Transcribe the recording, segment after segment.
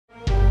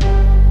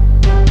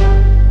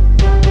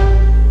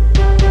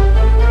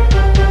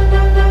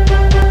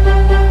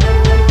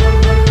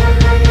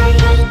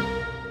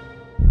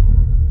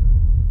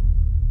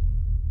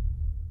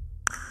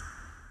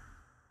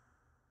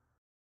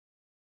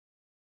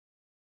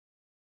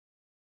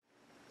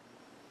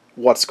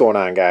What's going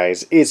on,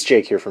 guys? It's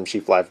Jake here from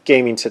Chief Live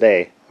Gaming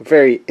today. A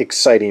very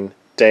exciting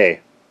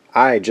day.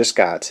 I just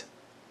got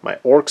my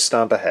Ork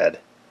Stompa head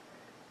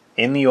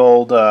in the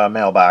old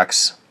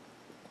mailbox.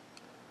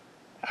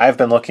 I've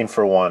been looking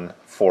for one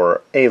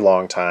for a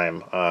long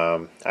time.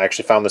 I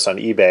actually found this on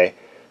eBay.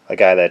 A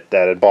guy that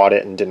had bought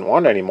it and didn't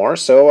want it anymore,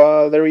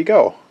 so there we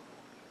go.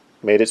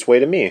 Made its way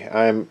to me.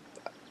 I'm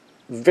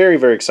very,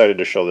 very excited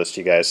to show this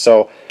to you guys.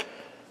 So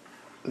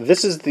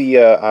this is the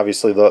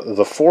obviously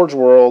the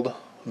Forgeworld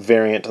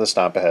variant to the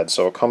Stompa head.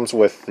 So it comes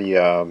with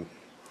the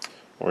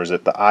where is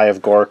it, the Eye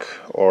of Gork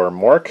or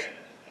Mork,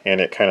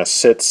 and it kind of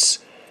sits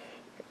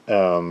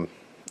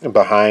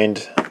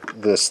behind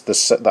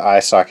the eye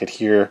socket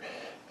here,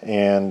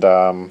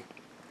 and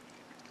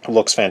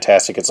looks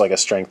fantastic. It's like a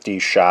strength D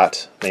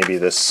shot. Maybe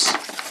this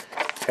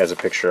has a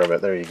picture of it.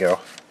 There you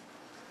go.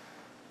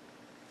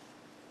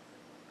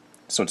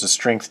 So it's a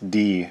strength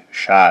D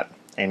shot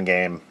in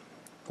game,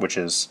 which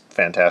is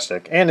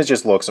fantastic, and it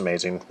just looks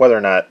amazing. Whether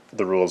or not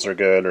the rules are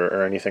good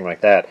or anything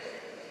like that,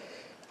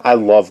 I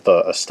love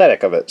the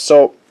aesthetic of it.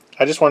 So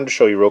I just wanted to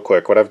show you real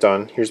quick what I've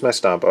done. Here's my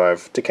Stompa.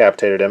 I've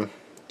decapitated him,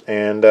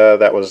 and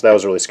that was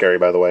really scary,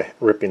 by the way.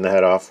 Ripping the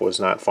head off was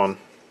not fun,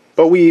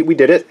 but we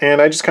did it,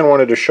 and I just kind of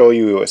wanted to show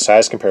you a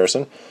size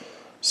comparison.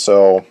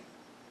 So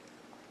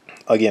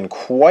again,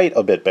 quite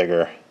a bit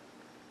bigger,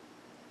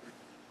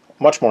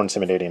 much more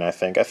intimidating. I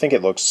think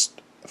it looks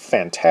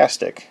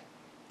fantastic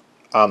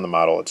on the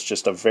model. It's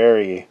just a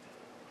very,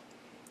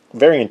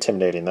 very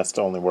intimidating. That's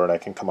the only word I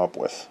can come up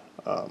with.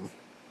 I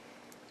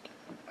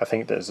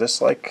think, is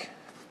this like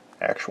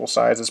actual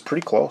size? It's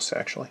pretty close,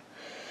 actually.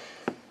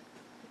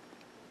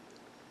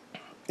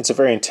 It's a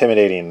very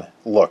intimidating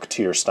look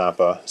to your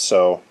Stompa.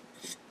 So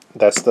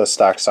that's the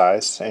stock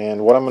size.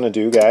 And what I'm going to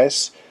do,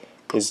 guys,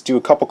 is do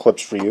a couple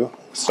clips for you.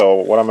 So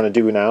what I'm going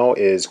to do now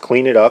is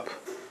clean it up,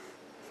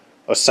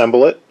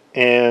 assemble it,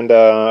 and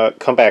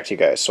come back to you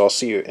guys. So I'll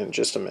see you in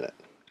just a minute.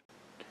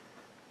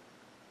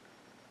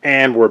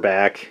 And we're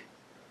back.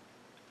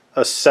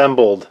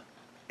 Assembled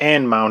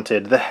and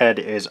mounted. The head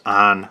is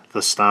on the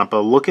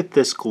Stompa. Look at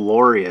this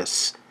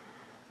glorious,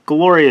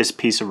 glorious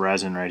piece of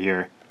resin right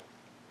here.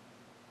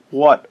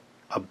 What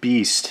a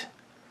beast.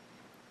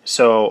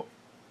 So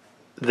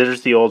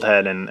there's the old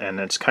head, and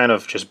it's kind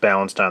of just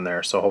balanced on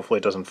there, so hopefully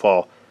it doesn't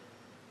fall.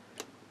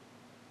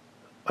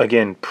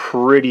 Again,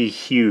 pretty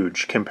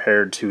huge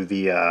compared to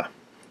the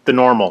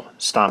normal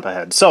Stompa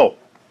head. So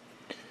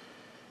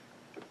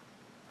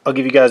I'll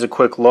give you guys a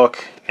quick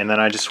look, and then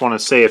I just want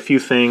to say a few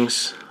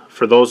things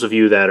for those of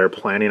you that are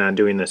planning on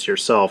doing this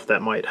yourself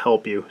that might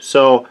help you.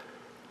 So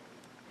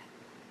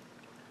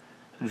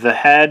the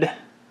head,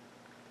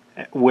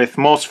 with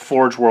most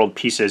Forgeworld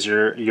pieces,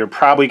 you're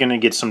probably going to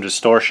get some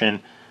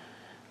distortion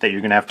that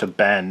you're going to have to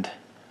bend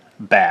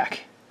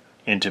back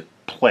into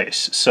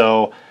place.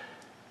 So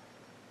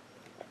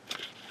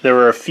there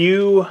were a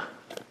few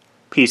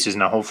pieces.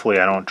 Now hopefully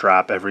I don't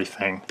drop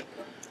everything.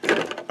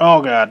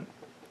 Oh god.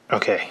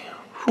 Okay.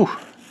 Whew.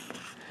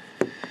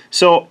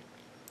 So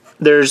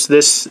there's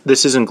this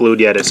isn't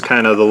glued yet. It's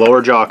kind of, the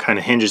lower jaw kind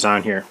of hinges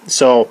on here.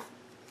 So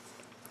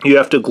you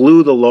have to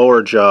glue the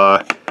lower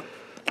jaw,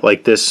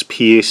 like this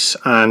piece,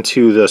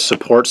 onto the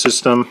support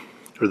system,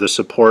 or the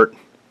support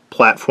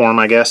platform,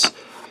 I guess.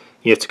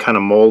 You have to kind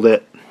of mold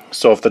it.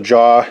 So if the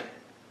jaw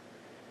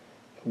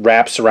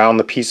wraps around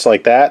the piece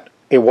like that,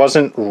 it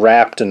wasn't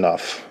wrapped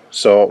enough.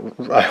 So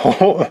I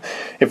hope,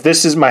 if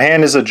this is, my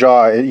hand is a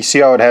jaw, you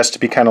see how it has to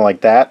be kind of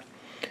like that?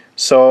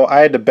 So I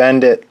had to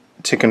bend it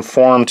to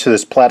conform to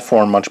this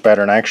platform much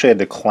better, and I actually had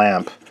to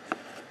clamp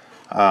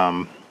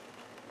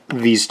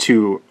these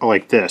two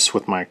like this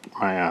with my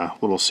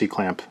little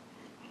C-clamp.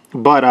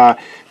 But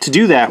to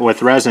do that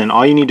with resin,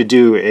 all you need to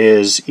do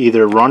is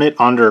either run it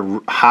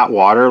under hot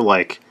water,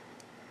 like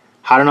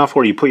hot enough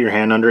where you put your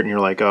hand under it and you're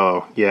like,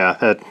 oh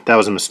yeah, that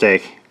was a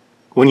mistake,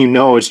 when you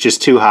know it's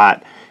just too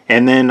hot,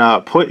 and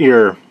then put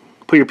your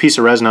piece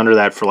of resin under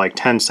that for like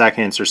 10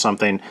 seconds or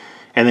something,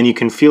 and then you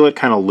can feel it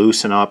kind of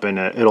loosen up, and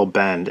it'll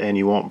bend and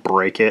you won't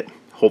break it,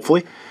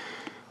 hopefully.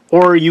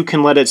 Or you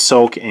can let it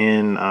soak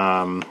in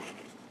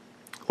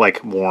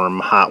like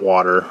warm hot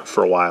water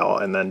for a while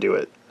and then do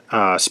it.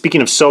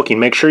 Speaking of soaking,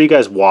 make sure you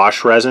guys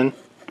wash resin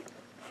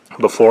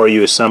before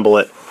you assemble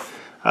it.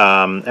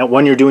 And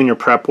when you're doing your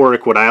prep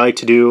work, what I like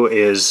to do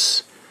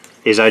is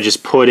I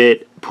just put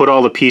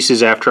all the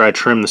pieces after I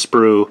trim the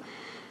sprue,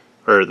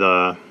 or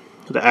the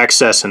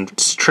excess, and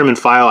trim and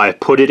file. I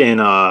put it in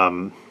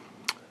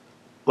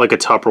like a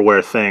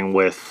Tupperware thing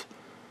with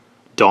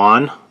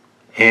Dawn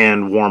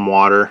and warm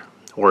water,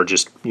 or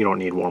just, you don't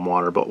need warm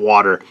water, but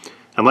water,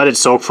 and let it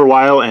soak for a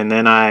while, and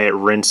then I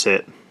rinse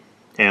it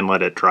and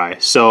let it dry.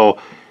 So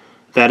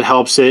that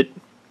helps it.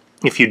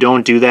 If you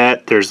don't do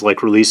that, there's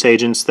like release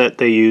agents that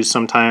they use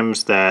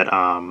sometimes that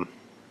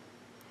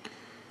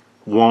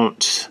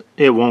won't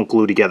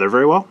glue together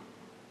very well.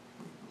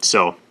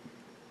 So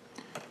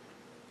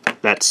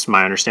that's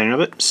my understanding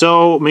of it.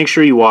 So make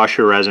sure you wash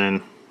your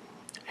resin,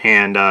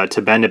 and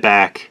to bend it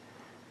back,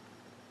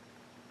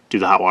 do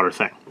the hot water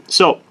thing.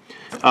 So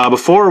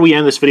before we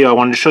end this video, I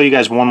wanted to show you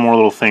guys one more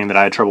little thing that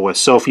I had trouble with.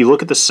 So if you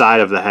look at the side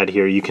of the head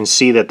here, you can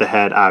see that the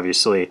head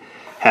obviously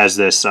has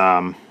this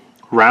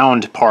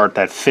round part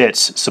that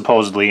fits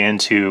supposedly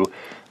into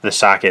the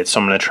socket. So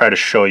I'm going to try to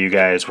show you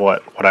guys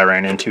what I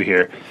ran into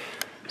here.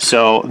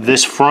 So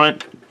this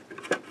front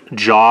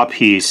jaw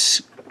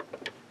piece,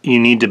 you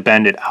need to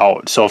bend it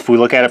out. So if we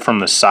look at it from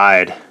the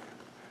side,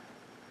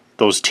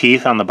 those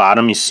teeth on the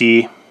bottom, you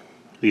see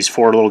these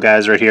 4 little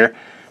guys right here,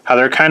 how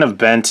they're kind of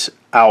bent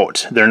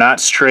out. They're not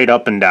straight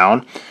up and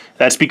down.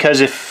 That's because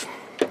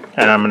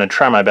and I'm going to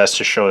try my best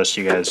to show this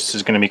to you guys. This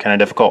is going to be kind of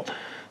difficult.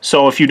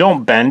 So if you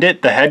don't bend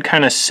it, the head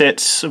kind of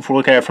sits, if we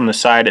look at it from the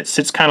side, it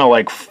sits kind of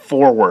like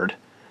forward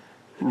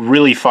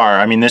really far.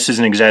 I mean, this is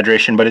an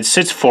exaggeration, but it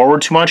sits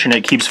forward too much and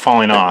it keeps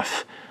falling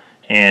off.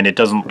 And it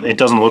doesn't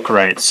look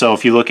right. So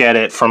if you look at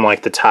it from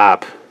like the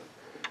top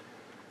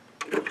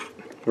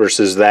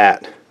versus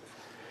that,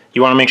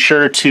 you want to make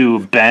sure to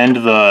bend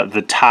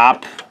the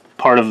top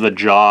part of the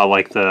jaw,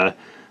 like the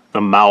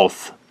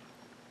mouth,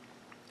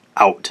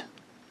 out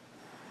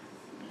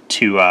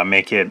to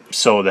make it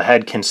so the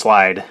head can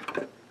slide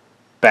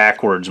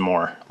backwards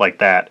more, like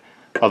that.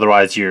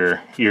 Otherwise,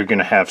 you're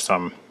gonna have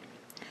some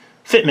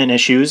fitment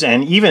issues.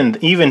 And even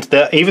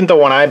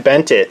though when I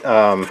bent it,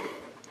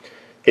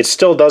 it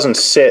still doesn't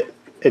sit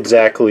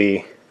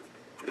exactly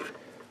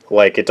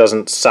like it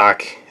doesn't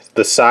sock.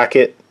 The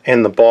socket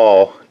and the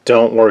ball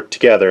don't work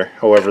together,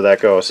 however that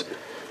goes.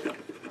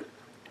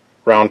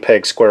 Round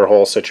peg, square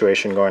hole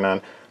situation going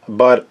on.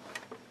 But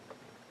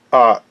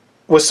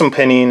with some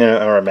pinning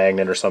or a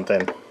magnet or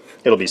something,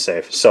 it'll be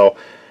safe. So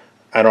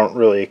I don't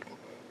really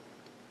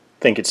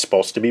think it's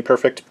supposed to be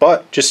perfect,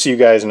 but just so you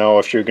guys know,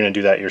 if you're going to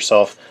do that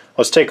yourself,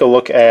 let's take a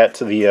look at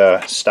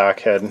the stock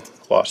head.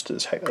 Lost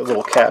his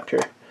little cap here.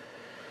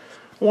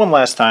 One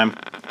last time.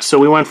 So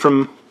we went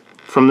from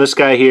this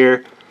guy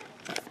here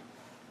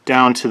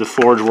down to the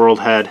Forgeworld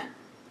Head.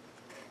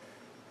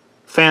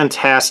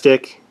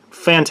 Fantastic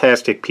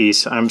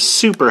piece. I'm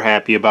super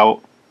happy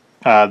about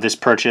this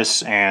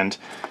purchase and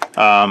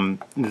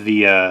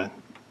the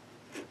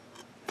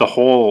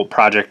whole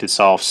project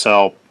itself.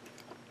 So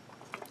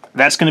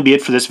that's going to be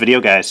it for this video,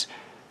 guys.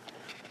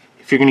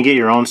 If you're going to get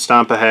your own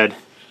Stompa head,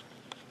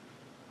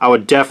 I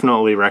would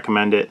definitely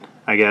recommend it,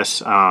 I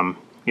guess.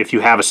 If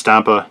you have a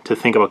Stompa, to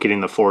think about getting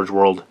the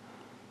Forgeworld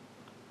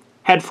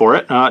head for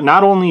it.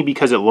 Not only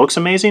because it looks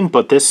amazing,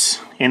 but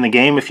this, in the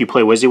game, if you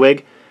play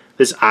WYSIWYG,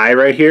 this eye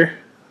right here,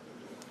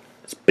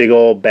 this big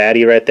old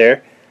baddie right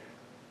there,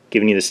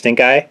 giving you the stink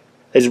eye,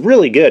 is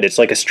really good. It's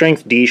like a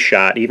strength D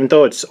shot. Even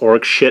though it's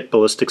orc shit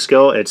ballistic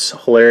skill, it's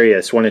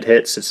hilarious. When it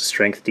hits, it's a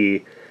strength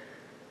D.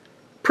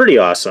 Pretty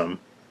awesome.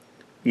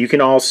 You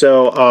can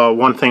also,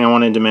 one thing I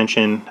wanted to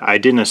mention, I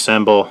didn't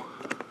assemble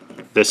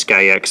this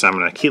guy yet because I'm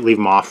going to leave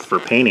him off for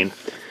painting.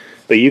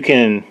 But you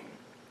can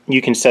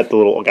set the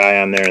little guy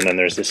on there, and then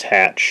there's this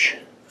hatch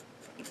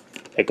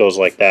that goes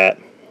like that,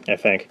 I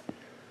think.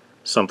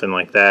 Something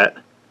like that.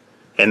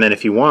 And then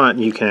if you want,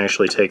 you can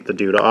actually take the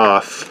dude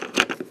off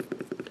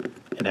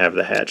and have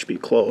the hatch be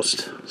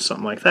closed.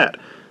 Something like that.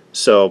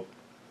 So,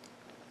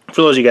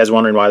 for those of you guys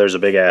wondering why there's a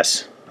big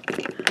ass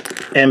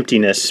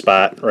emptiness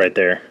spot right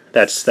there,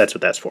 that's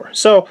what that's for.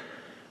 So,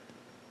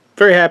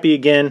 very happy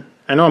again.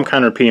 I know I'm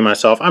kind of repeating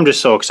myself. I'm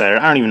just so excited.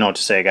 I don't even know what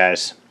to say,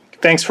 guys.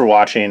 Thanks for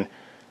watching.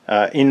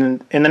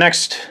 In the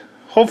next,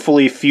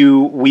 hopefully,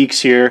 few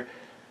weeks here,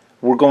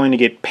 we're going to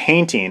get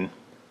painting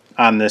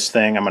on this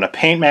thing. I'm going to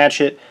paint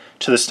match it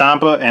to the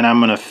Stompa, and I'm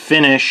going to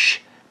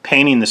finish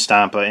painting the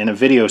Stompa in a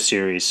video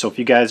series. So if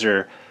you guys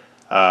are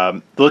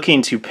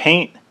looking to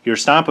paint your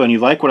Stompa and you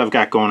like what I've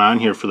got going on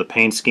here for the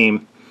paint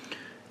scheme,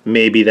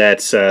 maybe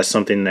that's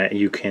something that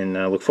you can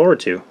look forward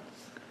to.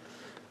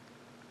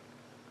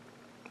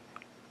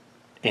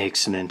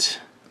 Excellent.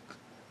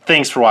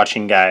 Thanks for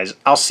watching, guys.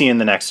 I'll see you in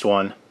the next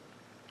one.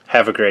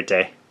 Have a great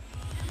day.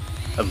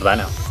 Bye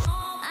now.